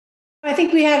I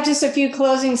think we have just a few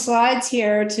closing slides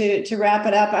here to wrap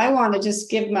it up. I want to just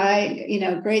give my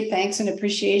great thanks and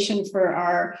appreciation for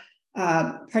our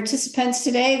participants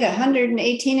today. The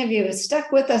 118 of you have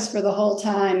stuck with us for the whole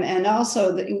time, and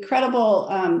also the incredible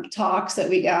talks that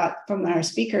we got from our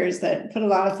speakers that put a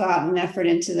lot of thought and effort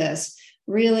into this.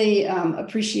 Really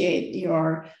appreciate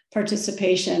your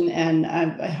participation, and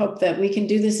I hope that we can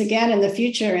do this again in the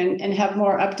future and have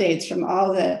more updates from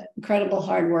all the incredible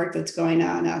hard work that's going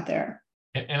on out there.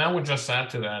 And I would just add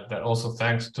to that also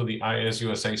thanks to the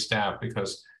iasusa staff,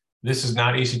 because this is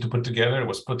not easy to put together. It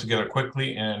was put together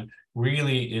quickly, and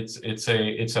really it's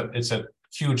a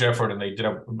huge effort, and they did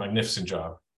a magnificent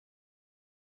job.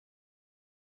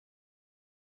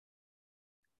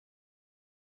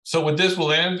 So with this,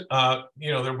 we'll end.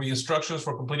 There'll be instructions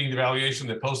for completing the evaluation,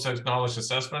 the post-test knowledge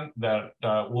assessment that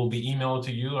will be emailed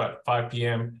to you at 5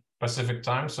 p.m. Pacific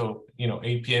time, so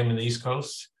 8 p.m. in the East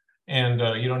Coast. And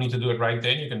you don't need to do it right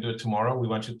then. You can do it tomorrow. We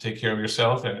want you to take care of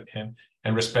yourself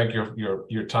and respect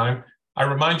your time. I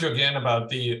remind you again about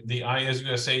the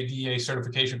iasusa DEA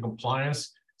certification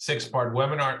compliance 6-part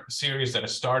webinar series that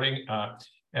is starting.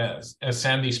 As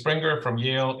Sandy Springer from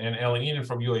Yale and Ellen Eden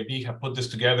from UAB have put this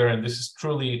together, and this is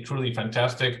truly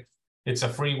fantastic. It's a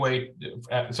free way.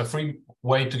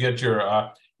 To get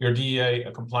your DEA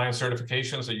compliance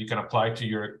certification, so you can apply to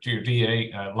your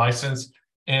DEA license.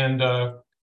 And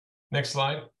next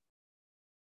slide.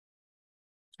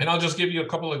 And I'll just give you a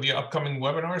couple of the upcoming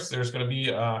webinars. There's going to be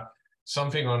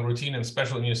something on routine and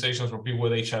special immunizations for people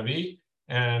with HIV,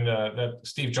 and that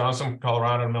Steve Johnson from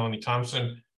Colorado and Melanie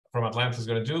Thompson from Atlanta is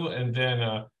going to do. And then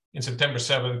in September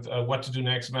 7th, what to do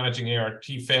next, managing ART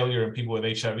failure in people with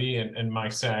HIV, and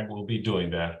Mike Sag will be doing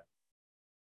that.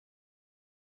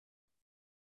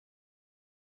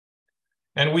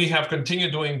 And we have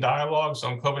continued doing dialogues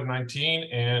on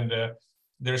COVID-19, and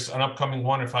there's an upcoming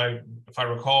one, if I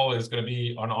recall, is going to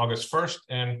be on August 1st.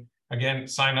 And again,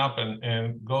 sign up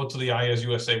and go to the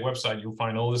iasusa website. You'll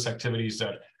find all these activities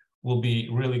that will be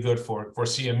really good for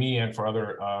CME and for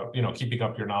other, keeping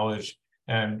up your knowledge.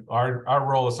 And our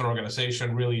role as an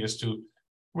organization really is to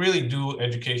really do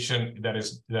education that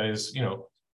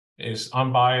is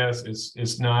unbiased,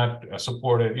 is not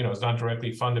supported, is not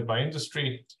directly funded by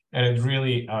industry, and it's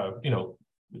really,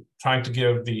 trying to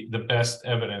give the best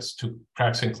evidence to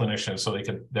practicing clinicians so they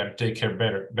can take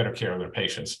better care of their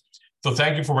patients. So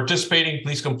thank you for participating.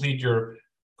 Please complete your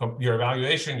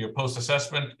evaluation, your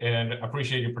post-assessment, and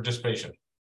appreciate your participation.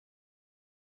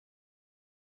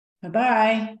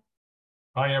 Bye-bye.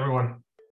 Bye, everyone.